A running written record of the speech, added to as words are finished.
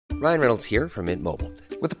Ryan Reynolds here from Mint Mobile.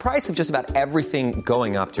 With the price of just about everything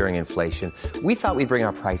going up during inflation, we thought we'd bring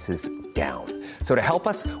our prices down. So to help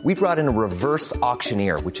us, we brought in a reverse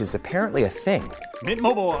auctioneer, which is apparently a thing. Mint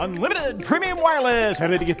Mobile Unlimited Premium Wireless. How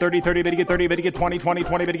to get 30, 30, bit to get 30, bit to get 20, 20,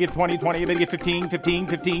 20, bit to get 20, 20, bit to get 15, 15,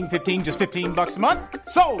 15, 15, just $15 a month?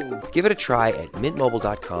 Sold! Give it a try at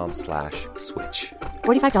mintmobile.com/switch.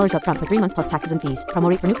 $45 up front for 3 months plus taxes and fees. Promo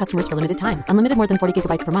rate for new customers for limited time. Unlimited more than 40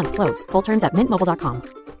 gigabytes per month. Slows full terms at mintmobile.com.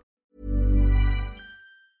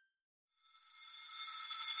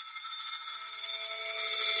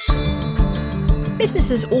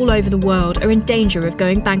 Businesses all over the world are in danger of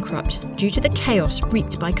going bankrupt due to the chaos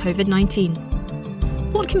wreaked by COVID-19.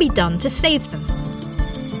 What can be done to save them?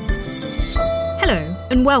 Hello,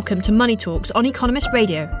 and welcome to Money Talks on Economist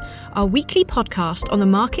Radio, our weekly podcast on the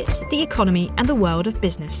markets, the economy, and the world of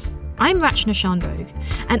business. I'm Rachna Shanbhogue,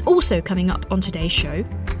 and also coming up on today's show,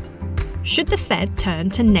 should the Fed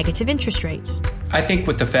turn to negative interest rates? I think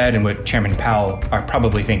what the Fed and what Chairman Powell are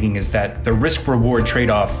probably thinking is that the risk-reward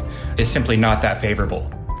trade-off is simply not that favorable.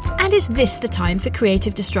 And is this the time for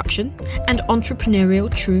creative destruction and entrepreneurial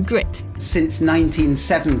true grit? Since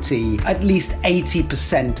 1970, at least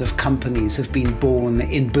 80% of companies have been born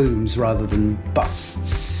in booms rather than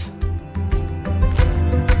busts.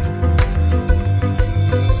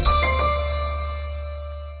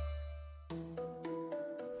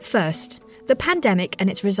 First, the pandemic and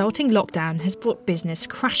its resulting lockdown has brought business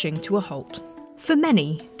crashing to a halt. For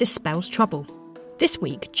many, this spells trouble. This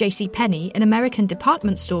week, JCPenney, an American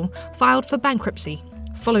department store, filed for bankruptcy,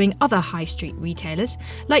 following other high street retailers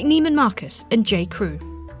like Neiman Marcus and J.Crew.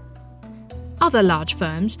 Other large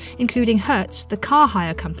firms, including Hertz, the car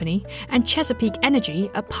hire company, and Chesapeake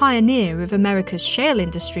Energy, a pioneer of America's shale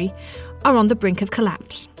industry, are on the brink of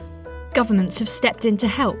collapse. Governments have stepped in to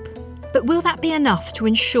help, but will that be enough to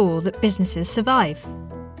ensure that businesses survive?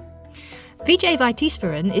 Vijay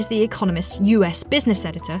Vaitheeswaran is The Economist's US business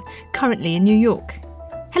editor, currently in New York.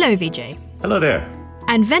 Hello, Vijay. Hello there.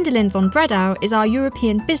 And Wendelin von Bredau is our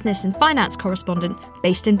European business and finance correspondent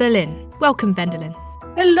based in Berlin. Welcome, Wendelin.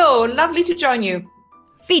 Hello, lovely to join you.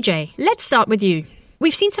 Vijay, let's start with you.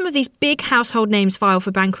 We've seen some of these big household names file for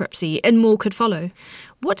bankruptcy, and more could follow.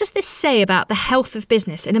 What does this say about the health of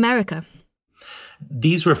business in America?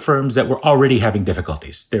 These were firms that were already having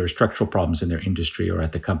difficulties. There were structural problems in their industry or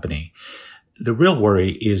at the company. The real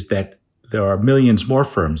worry is that there are millions more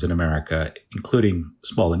firms in America, including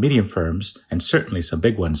small and medium firms, and certainly some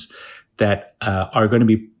big ones, that are going to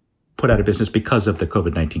be put out of business because of the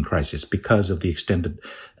COVID-19 crisis, because of the extended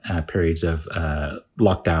periods of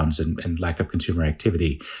lockdowns and lack of consumer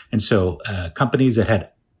activity. And so companies that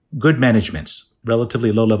had good managements,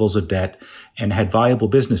 relatively low levels of debt, and had viable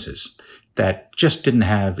businesses that just didn't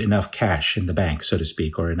have enough cash in the bank, so to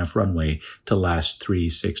speak, or enough runway to last 3,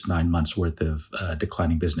 6, 9 months worth of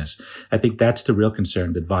declining business. I think that's the real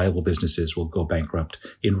concern, that viable businesses will go bankrupt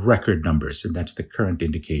in record numbers, and that's the current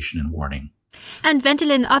indication and warning. And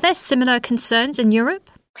Wendelin, are there similar concerns in Europe?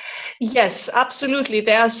 Yes, absolutely.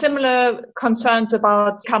 There are similar concerns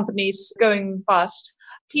about companies going bust.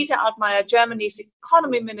 Peter Altmaier, Germany's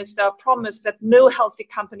economy minister, promised that no healthy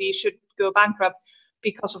company should go bankrupt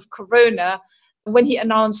because of Corona, when he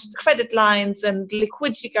announced credit lines and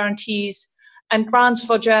liquidity guarantees and grants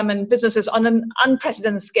for German businesses on an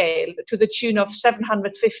unprecedented scale to the tune of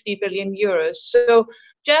 750 billion euros. So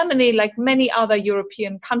Germany, like many other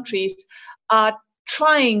European countries, are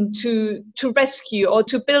trying to rescue or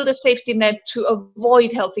to build a safety net to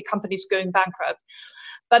avoid healthy companies going bankrupt.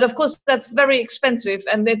 But of course, that's very expensive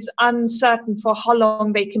and it's uncertain for how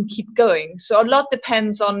long they can keep going. So a lot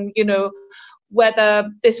depends on, whether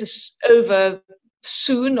this is over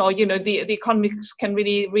soon or, the economies can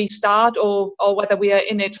really restart or whether we are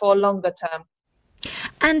in it for a longer term.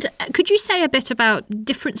 And could you say a bit about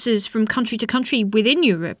differences from country to country within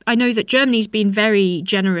Europe? I know that Germany's been very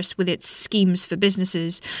generous with its schemes for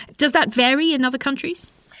businesses. Does that vary in other countries?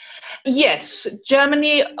 Yes,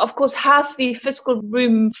 Germany, of course, has the fiscal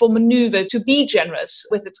room for maneuver to be generous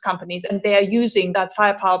with its companies, and they are using that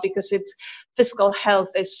firepower because its fiscal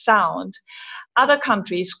health is sound. Other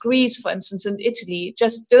countries, Greece, for instance, and Italy,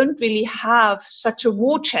 just don't really have such a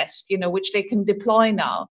war chest, which they can deploy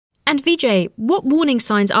now. And Vijay, what warning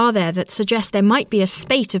signs are there that suggest there might be a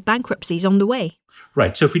spate of bankruptcies on the way?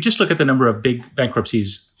 Right. So if we just look at the number of big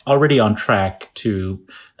bankruptcies already on track to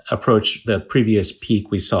approach the previous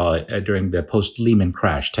peak we saw during the post-Lehman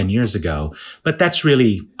crash 10 years ago. But that's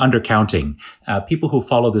really undercounting. People who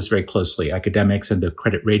follow this very closely, academics and the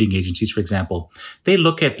credit rating agencies, for example, they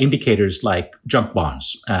look at indicators like junk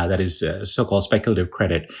bonds, that is so-called speculative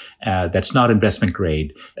credit, that's not investment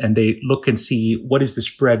grade. And they look and see what is the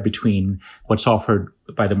spread between what's offered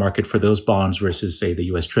by the market for those bonds versus, say, the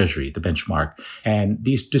U.S. Treasury, the benchmark. And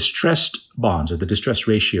these distressed bonds, or the distress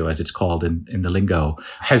ratio, as it's called in the lingo,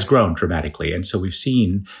 has grown dramatically. And so we've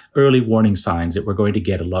seen early warning signs that we're going to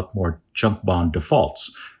get a lot more junk bond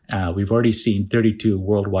defaults. We've already seen 32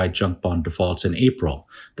 worldwide junk bond defaults in April.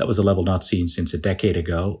 That was a level not seen since a decade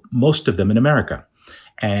ago, most of them in America.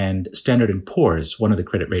 And Standard & Poor's, one of the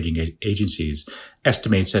credit rating agencies,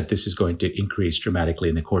 estimates that this is going to increase dramatically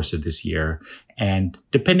in the course of this year. And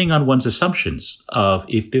depending on one's assumptions of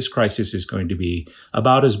if this crisis is going to be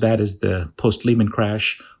about as bad as the post-Lehman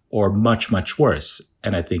crash or much, much worse,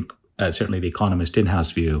 and I think certainly the Economist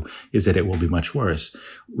in-house view is that it will be much worse,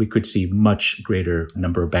 we could see much greater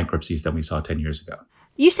number of bankruptcies than we saw 10 years ago.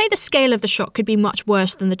 You say the scale of the shock could be much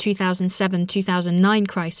worse than the 2007-2009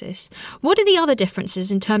 crisis. What are the other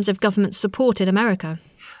differences in terms of government support in America?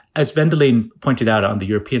 As Wendelin pointed out on the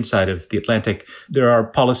European side of the Atlantic, there are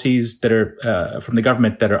policies that are from the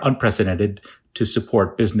government that are unprecedented to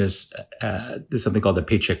support business. There's something called the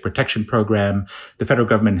Paycheck Protection Program. The federal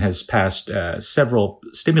government has passed several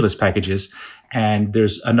stimulus packages, and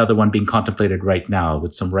there's another one being contemplated right now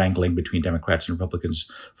with some wrangling between Democrats and Republicans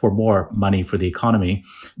for more money for the economy.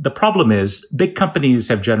 The problem is big companies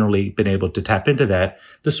have generally been able to tap into that.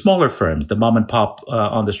 The smaller firms, the mom and pop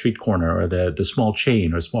on the street corner, or the small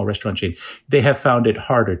chain or small restaurant chain, they have found it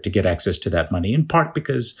harder to get access to that money, in part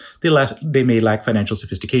because they may lack financial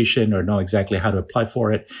sophistication or know exactly how to apply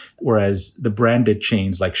for it, whereas the branded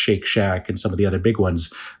chains like Shake Shack and some of the other big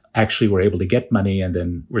ones actually were able to get money and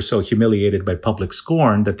then were so humiliated by public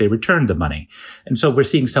scorn that they returned the money. And so we're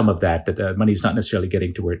seeing some of that the money is not necessarily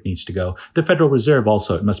getting to where it needs to go. The Federal Reserve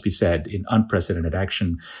also, it must be said, in unprecedented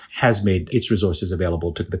action, has made its resources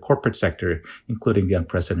available to the corporate sector, including the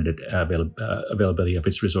unprecedented availability of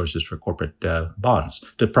its resources for corporate bonds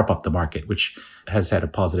to prop up the market, which has had a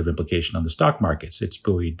positive implication on the stock markets. It's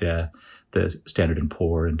buoyed the Standard &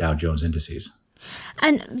 Poor and Dow Jones indices.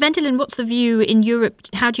 And Wendelin, what's the view in Europe?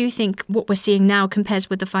 How do you think what we're seeing now compares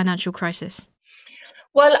with the financial crisis?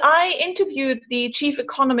 Well, I interviewed the chief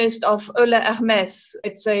economist of Euler Hermes.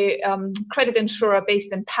 It's a credit insurer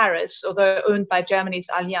based in Paris, although owned by Germany's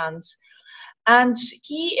Allianz. And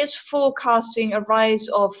he is forecasting a rise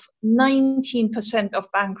of 19%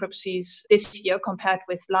 of bankruptcies this year compared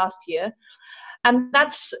with last year. And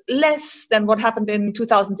that's less than what happened in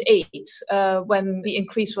 2008, when the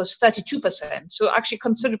increase was 32%. So actually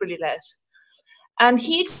considerably less. And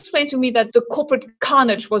he explained to me that the corporate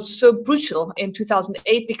carnage was so brutal in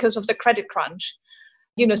 2008 because of the credit crunch.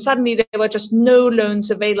 Suddenly there were just no loans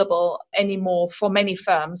available anymore for many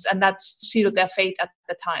firms, and that sealed their fate at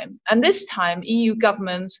the time. And this time, EU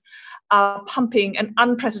governments are pumping an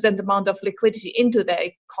unprecedented amount of liquidity into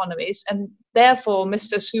their economies. And therefore,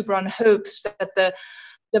 Mr. Subran hopes that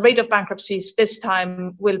the rate of bankruptcies this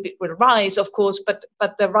time will rise, of course, but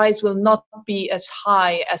the rise will not be as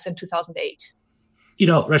high as in 2008.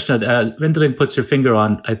 Rachna, Wendelin puts her finger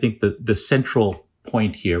on, I think, the central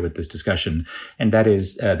point here with this discussion, and that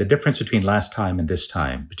is the difference between last time and this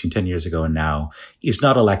time, between 10 years ago and now, is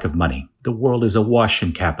not a lack of money. The world is awash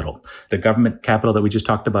in capital. The government capital that we just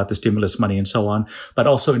talked about, the stimulus money and so on, but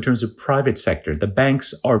also in terms of private sector. The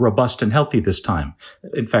banks are robust and healthy this time.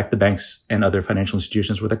 In fact, the banks and other financial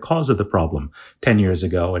institutions were the cause of the problem 10 years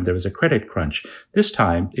ago, and there was a credit crunch. This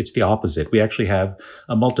time, it's the opposite. We actually have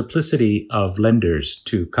a multiplicity of lenders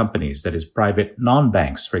to companies, that is private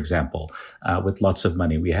non-banks, for example, with lots of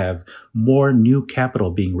money. We have more new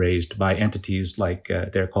capital being raised by entities like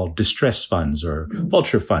they're called distress funds or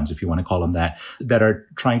vulture funds, if you want to call them that are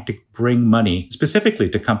trying to bring money specifically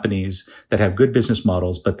to companies that have good business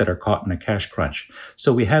models, but that are caught in a cash crunch.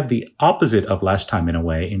 So we have the opposite of last time in a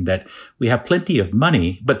way, in that we have plenty of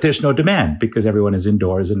money, but there's no demand because everyone is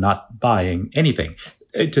indoors and not buying anything.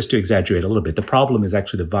 Just to exaggerate a little bit, the problem is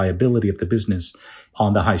actually the viability of the business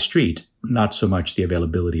on the high street, not so much the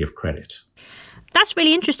availability of credit. That's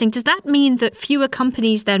really interesting. Does that mean that fewer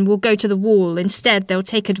companies then will go to the wall? Instead, they'll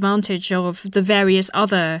take advantage of the various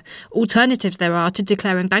other alternatives there are to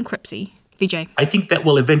declaring bankruptcy? Vijay? I think that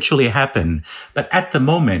will eventually happen. But at the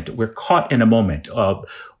moment, we're caught in a moment.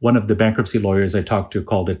 One of the bankruptcy lawyers I talked to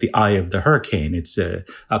called it the eye of the hurricane. It's a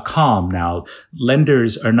calm now.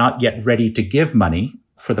 Lenders are not yet ready to give money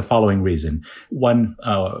for the following reason. One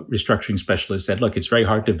restructuring specialist said, look, it's very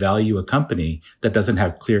hard to value a company that doesn't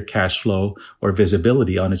have clear cash flow or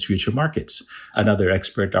visibility on its future markets. Another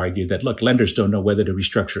expert argued that, look, lenders don't know whether to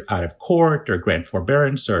restructure out of court or grant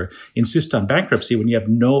forbearance or insist on bankruptcy when you have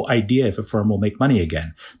no idea if a firm will make money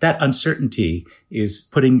again. That uncertainty is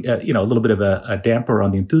putting a little bit of a damper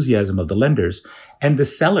on the enthusiasm of the lenders. And the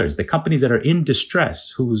sellers, the companies that are in distress,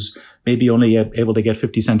 who's maybe only able to get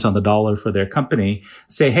 50 cents on the dollar for their company,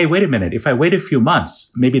 say, hey, wait a minute, if I wait a few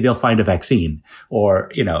months, maybe they'll find a vaccine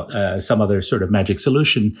or, some other sort of magic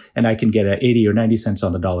solution, and I can get 80 or 90 cents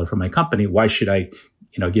on the dollar for my company. Why should I,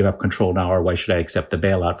 give up control now, or why should I accept the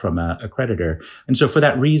bailout from a creditor? And so for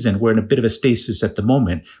that reason, we're in a bit of a stasis at the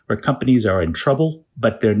moment where companies are in trouble,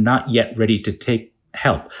 but they're not yet ready to take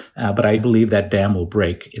help. But I believe that dam will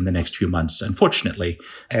break in the next few months, unfortunately.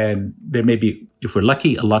 And there may be, if we're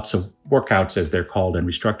lucky, lots of workouts, as they're called, and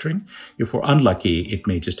restructuring. If we're unlucky, it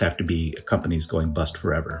may just have to be companies going bust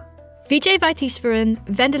forever. Vijay Vaitheeswaran,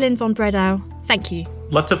 Wendelin von Bredow, thank you.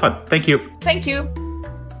 Lots of fun. Thank you. Thank you.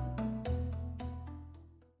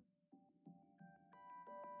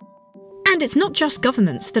 And it's not just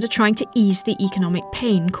governments that are trying to ease the economic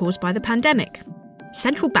pain caused by the pandemic.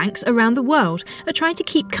 Central banks around the world are trying to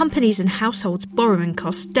keep companies and households' borrowing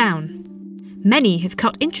costs down. Many have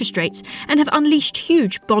cut interest rates and have unleashed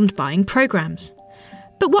huge bond-buying programs.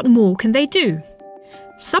 But what more can they do?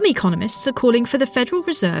 Some economists are calling for the Federal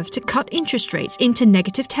Reserve to cut interest rates into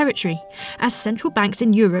negative territory, as central banks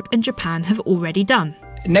in Europe and Japan have already done.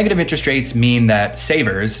 Negative interest rates mean that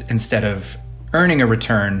savers, instead of earning a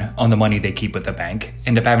return on the money they keep with the bank,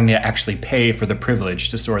 end up having to actually pay for the privilege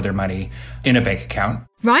to store their money in a bank account.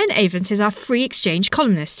 Ryan Avent is our free exchange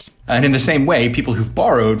columnist. And in the same way, people who've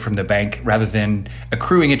borrowed from the bank, rather than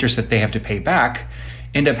accruing interest that they have to pay back,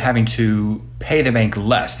 end up having to pay the bank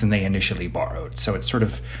less than they initially borrowed. So it sort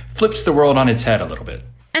of flips the world on its head a little bit.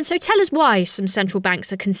 And so tell us why some central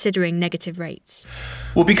banks are considering negative rates.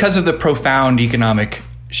 Well, because of the profound economic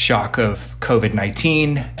shock of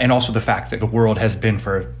COVID-19, and also the fact that the world has been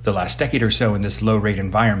for the last decade or so in this low rate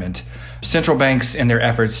environment, central banks, in their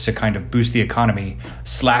efforts to kind of boost the economy,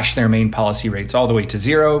 slashed their main policy rates all the way to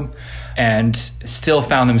zero, and still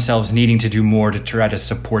found themselves needing to do more to try to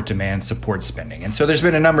support demand, support spending. And so there's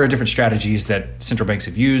been a number of different strategies that central banks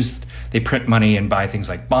have used. They print money and buy things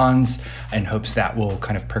like bonds in hopes that will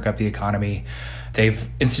kind of perk up the economy. They've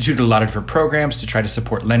instituted a lot of different programs to try to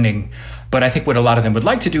support lending. But I think what a lot of them would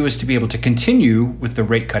like to do is to be able to continue with the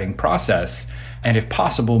rate cutting process and, if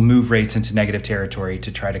possible, move rates into negative territory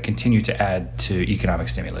to try to continue to add to economic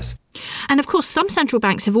stimulus. And of course, some central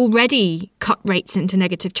banks have already cut rates into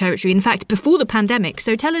negative territory, in fact, before the pandemic.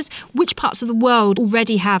 So tell us, which parts of the world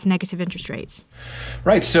already have negative interest rates?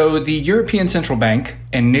 Right. So the European Central Bank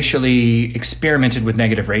initially experimented with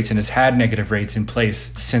negative rates and has had negative rates in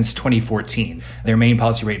place since 2014. Their main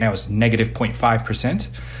policy rate now is negative 0.5%.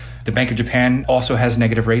 The Bank of Japan also has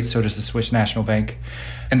negative rates, so does the Swiss National Bank.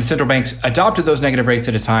 And the central banks adopted those negative rates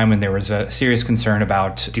at a time when there was a serious concern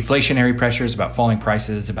about deflationary pressures, about falling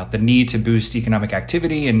prices, about the need to boost economic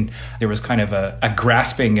activity. And there was kind of a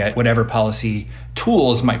grasping at whatever policy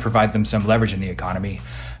tools might provide them some leverage in the economy.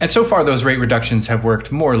 And so far, those rate reductions have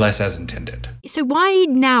worked more or less as intended. So why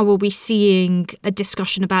now are we seeing a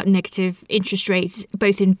discussion about negative interest rates,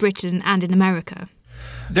 both in Britain and in America?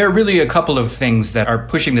 There are really a couple of things that are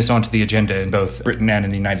pushing this onto the agenda in both Britain and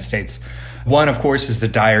in the United States. One, of course, is the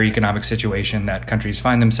dire economic situation that countries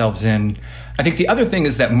find themselves in. I think the other thing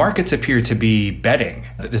is that markets appear to be betting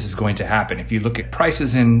that this is going to happen. If you look at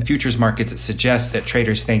prices in futures markets, it suggests that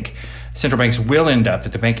traders think central banks will end up,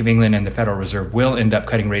 that the Bank of England and the Federal Reserve will end up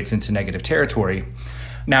cutting rates into negative territory.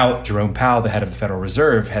 Now, Jerome Powell, the head of the Federal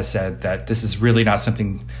Reserve, has said that this is really not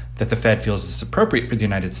something that the Fed feels is appropriate for the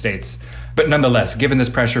United States. But nonetheless, given this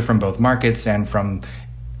pressure from both markets and from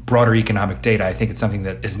broader economic data, I think it's something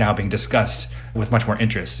that is now being discussed with much more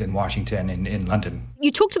interest in Washington and in London.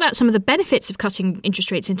 You talked about some of the benefits of cutting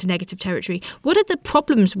interest rates into negative territory. What are the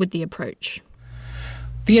problems with the approach?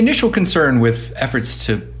 The initial concern with efforts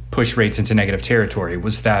to push rates into negative territory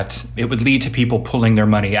was that it would lead to people pulling their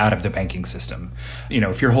money out of the banking system.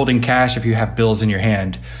 If you're holding cash, if you have bills in your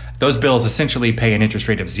hand, those bills essentially pay an interest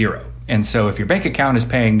rate of zero. And so if your bank account is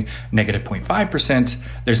paying negative 0.5%,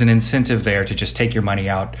 there's an incentive there to just take your money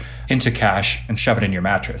out into cash and shove it in your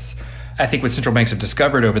mattress. I think what central banks have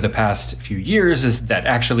discovered over the past few years is that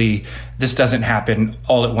actually this doesn't happen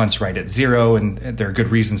all at once right at zero, and there are good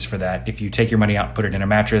reasons for that. If you take your money out and put it in a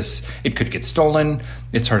mattress, it could get stolen.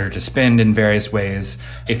 It's harder to spend in various ways.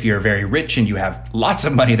 If you're very rich and you have lots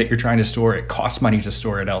of money that you're trying to store, it costs money to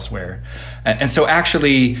store it elsewhere. And so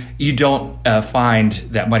actually, you don't find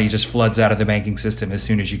that money just floods out of the banking system as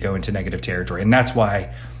soon as you go into negative territory. And that's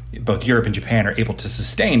why both Europe and Japan are able to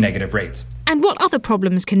sustain negative rates. And what other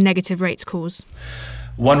problems can negative rates cause?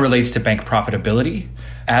 One relates to bank profitability.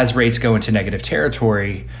 As rates go into negative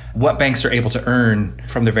territory, what banks are able to earn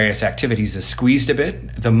from their various activities is squeezed a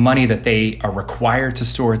bit. The money that they are required to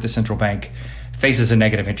store at the central bank faces a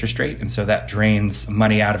negative interest rate, and so that drains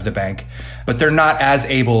money out of the bank. But they're not as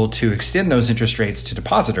able to extend those interest rates to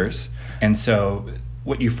depositors. And so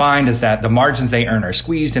what you find is that the margins they earn are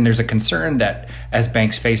squeezed, and there's a concern that as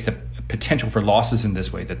banks face the potential for losses in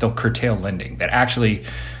this way, that they'll curtail lending, that actually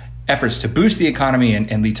efforts to boost the economy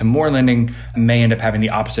and lead to more lending may end up having the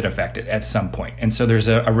opposite effect at some point. And so there's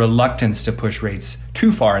a reluctance to push rates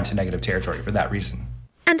too far into negative territory for that reason.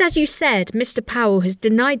 And as you said, Mr. Powell has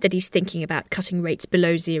denied that he's thinking about cutting rates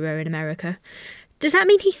below zero in America. Does that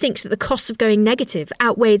mean he thinks that the costs of going negative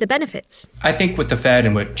outweigh the benefits? I think what the Fed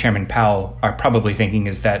and what Chairman Powell are probably thinking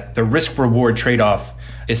is that the risk-reward trade-off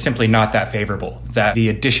is simply not that favorable, that the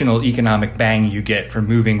additional economic bang you get from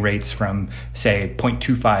moving rates from, say,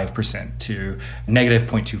 0.25% to negative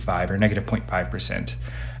 0.25 or negative 0.5%,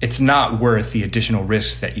 it's not worth the additional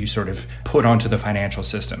risks that you sort of put onto the financial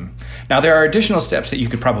system. Now, there are additional steps that you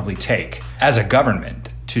could probably take as a government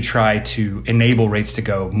to try to enable rates to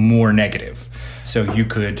go more negative. So you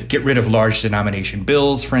could get rid of large denomination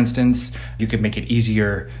bills, for instance. You could make it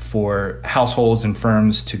easier for households and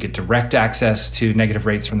firms to get direct access to negative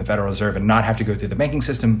rates from the Federal Reserve and not have to go through the banking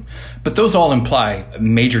system. But those all imply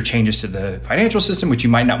major changes to the financial system, which you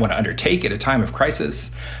might not want to undertake at a time of crisis.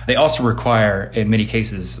 They also require, in many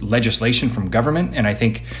cases, legislation from government. And I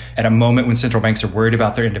think at a moment when central banks are worried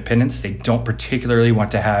about their independence, they don't particularly want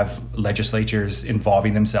to have legislatures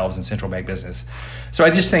involving themselves in central bank business. So I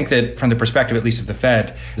just think that from the perspective, at least of the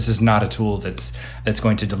Fed, this is not a tool that's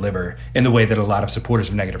going to deliver in the way that a lot of supporters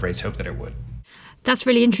of negative rates hope that it would. That's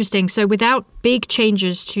really interesting. So without big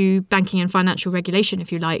changes to banking and financial regulation, if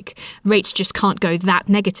you like, rates just can't go that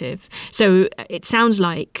negative. So it sounds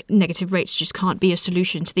like negative rates just can't be a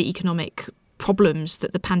solution to the economic problems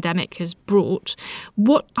that the pandemic has brought.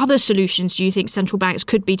 What other solutions do you think central banks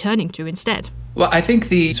could be turning to instead? Well, I think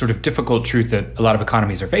the sort of difficult truth that a lot of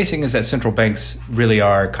economies are facing is that central banks really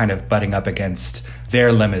are kind of butting up against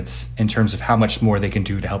their limits in terms of how much more they can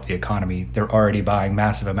do to help the economy. They're already buying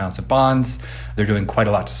massive amounts of bonds. They're doing quite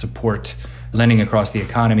a lot to support lending across the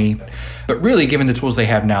economy. But really, given the tools they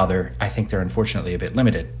have now, I think they're unfortunately a bit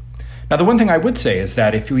limited. Now, the one thing I would say is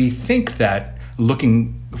that if we think that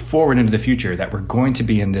looking forward into the future, that we're going to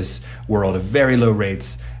be in this world of very low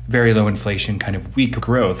rates, very low inflation, kind of weak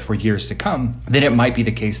growth for years to come, then it might be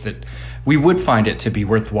the case that we would find it to be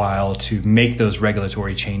worthwhile to make those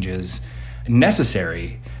regulatory changes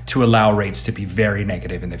necessary to allow rates to be very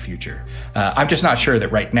negative in the future. I'm just not sure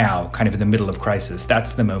that right now, kind of in the middle of crisis,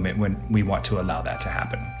 that's the moment when we want to allow that to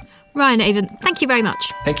happen. Ryan Avon, thank you very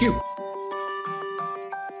much. Thank you.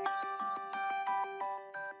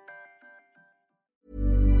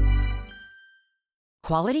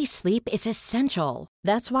 Quality sleep is essential.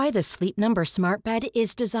 That's why the Sleep Number Smart Bed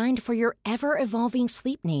is designed for your ever-evolving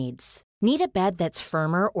sleep needs. Need a bed that's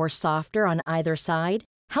firmer or softer on either side?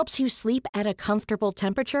 Helps you sleep at a comfortable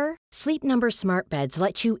temperature? Sleep Number Smart Beds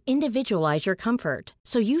let you individualize your comfort,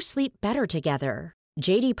 so you sleep better together.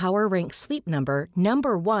 J.D. Power ranks Sleep Number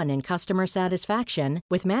number 1 in customer satisfaction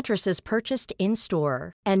with mattresses purchased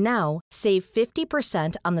in-store. And now, save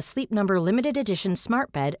 50% on the Sleep Number Limited Edition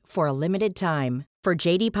Smart Bed for a limited time. For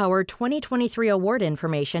J.D. Power 2023 award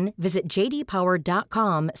information, visit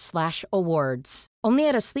jdpower.com/awards. Only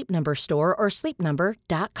at a Sleep Number store or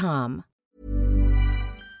sleepnumber.com.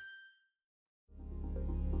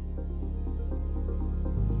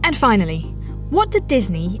 And finally, what did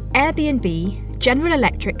Disney, Airbnb, General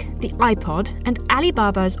Electric, the iPod, and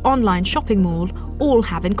Alibaba's online shopping mall all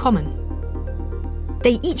have in common?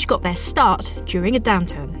 They each got their start during a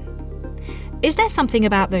downturn. Is there something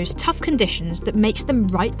about those tough conditions that makes them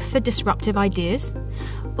ripe for disruptive ideas?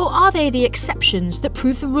 Or are they the exceptions that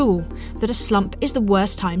prove the rule that a slump is the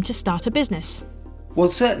worst time to start a business?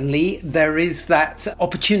 Well, certainly there is that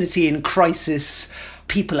opportunity in crisis.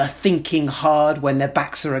 People are thinking hard when their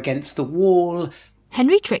backs are against the wall.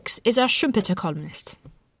 Henry Tricks is our Schumpeter columnist.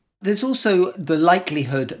 There's also the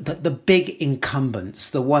likelihood that the big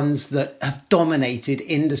incumbents, the ones that have dominated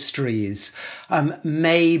industries,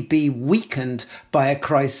 may be weakened by a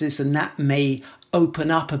crisis, and that may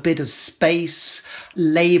open up a bit of space.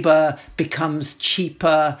 Labour becomes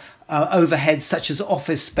cheaper. Overheads such as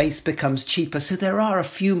office space becomes cheaper. So there are a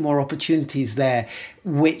few more opportunities there,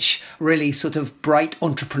 which really sort of bright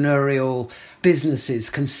entrepreneurial businesses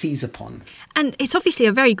can seize upon. And it's obviously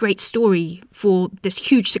a very great story for this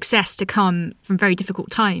huge success to come from very difficult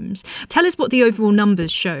times. Tell us what the overall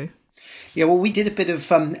numbers show. Yeah, well, we did a bit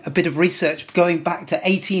of research going back to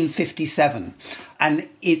 1857, and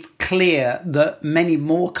it's clear that many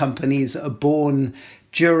more companies are born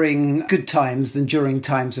during good times than during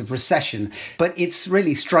times of recession. But it's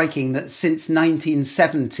really striking that since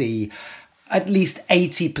 1970, at least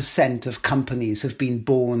 80% of companies have been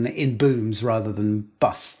born in booms rather than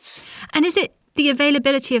busts. And is it the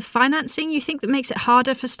availability of financing, you think, that makes it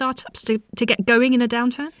harder for startups to get going in a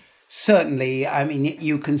downturn? Certainly. I mean,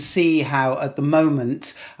 you can see how at the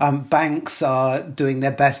moment banks are doing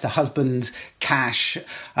their best to husband cash.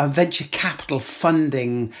 Venture capital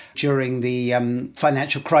funding during the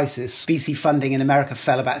financial crisis, VC funding in America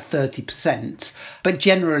fell about 30%. But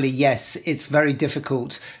generally, yes, it's very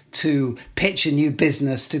difficult to pitch a new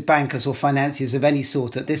business to bankers or financiers of any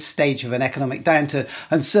sort at this stage of an economic downturn.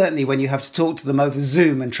 And certainly when you have to talk to them over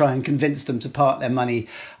Zoom and try and convince them to part their money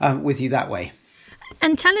with you that way.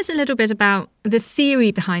 And tell us a little bit about the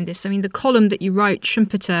theory behind this. I mean, the column that you write,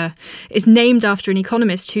 Schumpeter, is named after an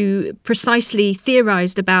economist who precisely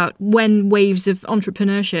theorised about when waves of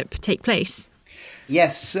entrepreneurship take place.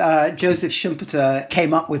 Yes, Joseph Schumpeter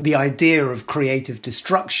came up with the idea of creative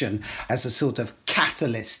destruction as a sort of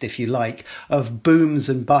catalyst, if you like, of booms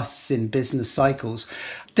and busts in business cycles.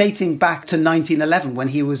 Dating back to 1911, when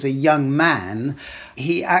he was a young man,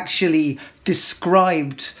 he actually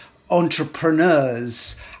described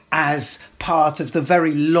entrepreneurs as part of the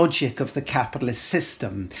very logic of the capitalist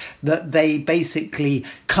system, that they basically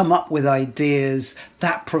come up with ideas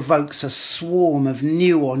that provokes a swarm of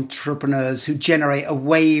new entrepreneurs who generate a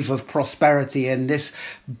wave of prosperity, and this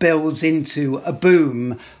builds into a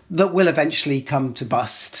boom that will eventually come to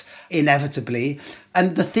bust, inevitably.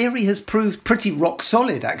 And the theory has proved pretty rock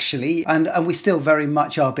solid, actually, and we still very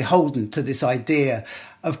much are beholden to this idea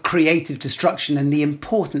of creative destruction and the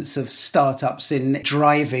importance of startups in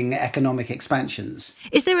driving economic expansions.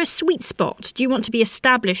 Is there a sweet spot? Do you want to be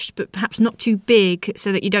established but perhaps not too big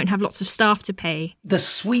so that you don't have lots of staff to pay? The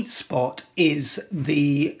sweet spot is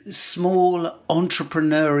the small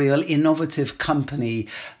entrepreneurial innovative company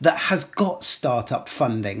that has got startup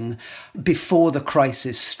funding before the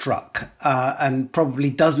crisis struck and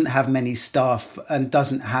probably doesn't have many staff and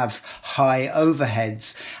doesn't have high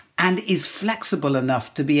overheads, and is flexible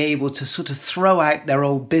enough to be able to sort of throw out their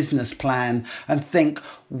old business plan and think,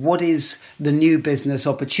 what is the new business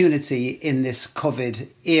opportunity in this COVID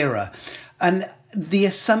era? And the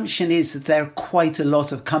assumption is that there are quite a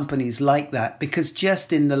lot of companies like that, because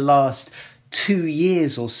just in the last 2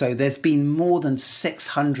 years or so, there's been more than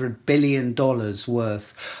 $600 billion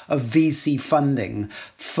worth of VC funding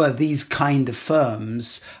for these kind of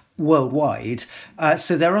firms worldwide.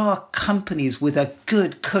 So there are companies with a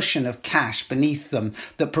good cushion of cash beneath them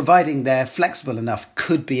that, providing they're flexible enough,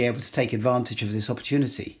 could be able to take advantage of this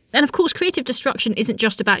opportunity. And of course, creative destruction isn't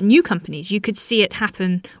just about new companies. You could see it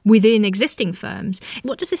happen within existing firms.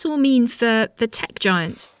 What does this all mean for the tech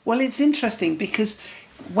giants? Well, it's interesting because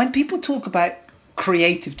when people talk about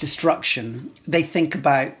creative destruction, they think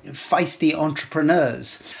about feisty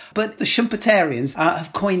entrepreneurs. But the Schumpeterians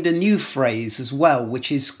have coined a new phrase as well,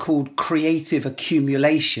 which is called creative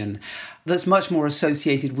accumulation, that's much more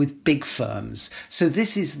associated with big firms. So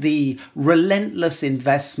this is the relentless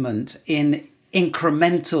investment in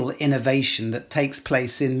incremental innovation that takes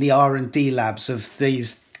place in the R&D labs of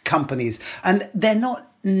these companies. And they're not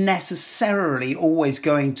necessarily always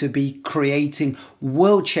going to be creating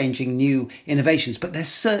world-changing new innovations, but they're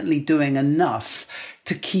certainly doing enough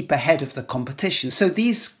to keep ahead of the competition. So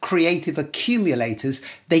these creative accumulators,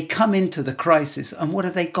 they come into the crisis, and what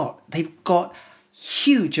have they got? They've got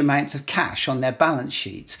huge amounts of cash on their balance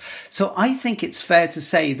sheets. So I think it's fair to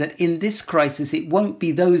say that in this crisis, it won't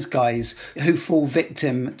be those guys who fall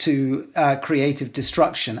victim to creative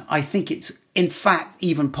destruction. I think it's in fact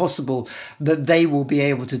even possible that they will be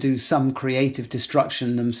able to do some creative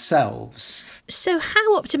destruction themselves. So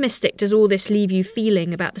how optimistic does all this leave you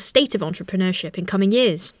feeling about the state of entrepreneurship in coming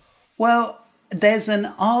years? Well, there's an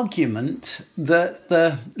argument that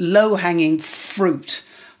the low-hanging fruit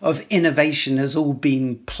of innovation has all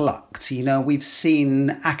been plucked. You know, we've seen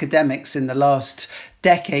academics in the last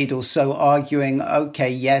decade or so arguing, okay,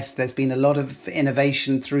 yes, there's been a lot of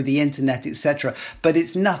innovation through the internet, etc., but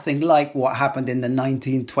it's nothing like what happened in the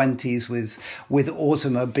 1920s with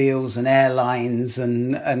automobiles and airlines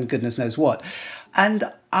and goodness knows what. And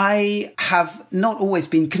I have not always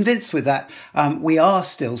been convinced with that. We are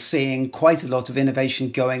still seeing quite a lot of innovation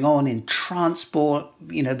going on in transport,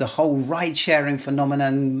 the whole ride-sharing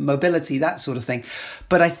phenomenon, mobility, that sort of thing.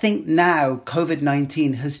 But I think now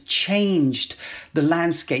COVID-19 has changed the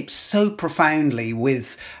landscape so profoundly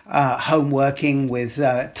with home working, with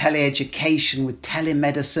teleeducation, with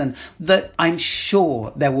telemedicine, that I'm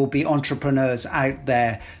sure there will be entrepreneurs out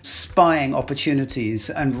there spying opportunities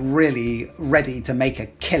and really ready to make a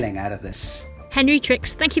killing out of this. Henry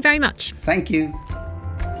Tricks, thank you very much. Thank you.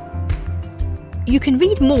 You can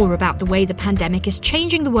read more about the way the pandemic is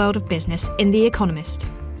changing the world of business in The Economist.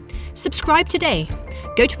 Subscribe today.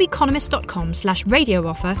 Go to economist.com/radio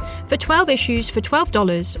offer for 12 issues for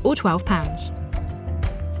 $12 or £12.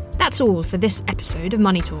 That's all for this episode of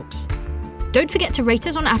Money Talks. Don't forget to rate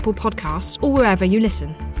us on Apple Podcasts or wherever you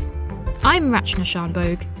listen. I'm Rachna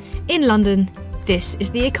Shanbhogue. In London, this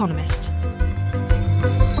is The Economist.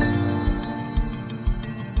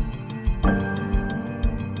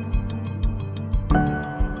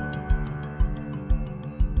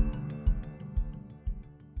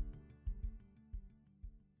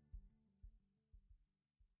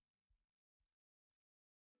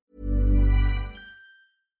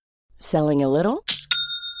 Selling a little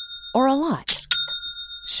or a lot?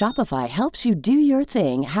 Shopify helps you do your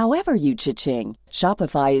thing however you cha-ching.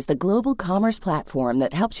 Shopify is the global commerce platform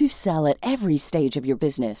that helps you sell at every stage of your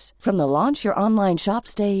business. From the launch your online shop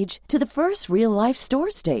stage to the first real-life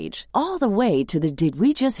store stage, all the way to the did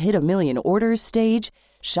we just hit a million orders stage.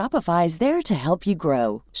 Shopify is there to help you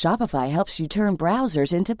grow. Shopify helps you turn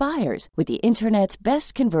browsers into buyers with the internet's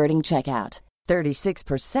best converting checkout.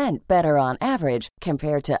 36% better on average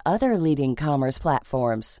compared to other leading commerce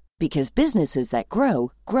platforms. Because businesses that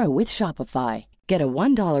grow, grow with Shopify. Get a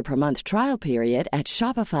 $1 per month trial period at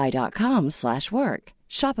shopify.com/work.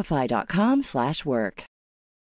 Shopify.com/work.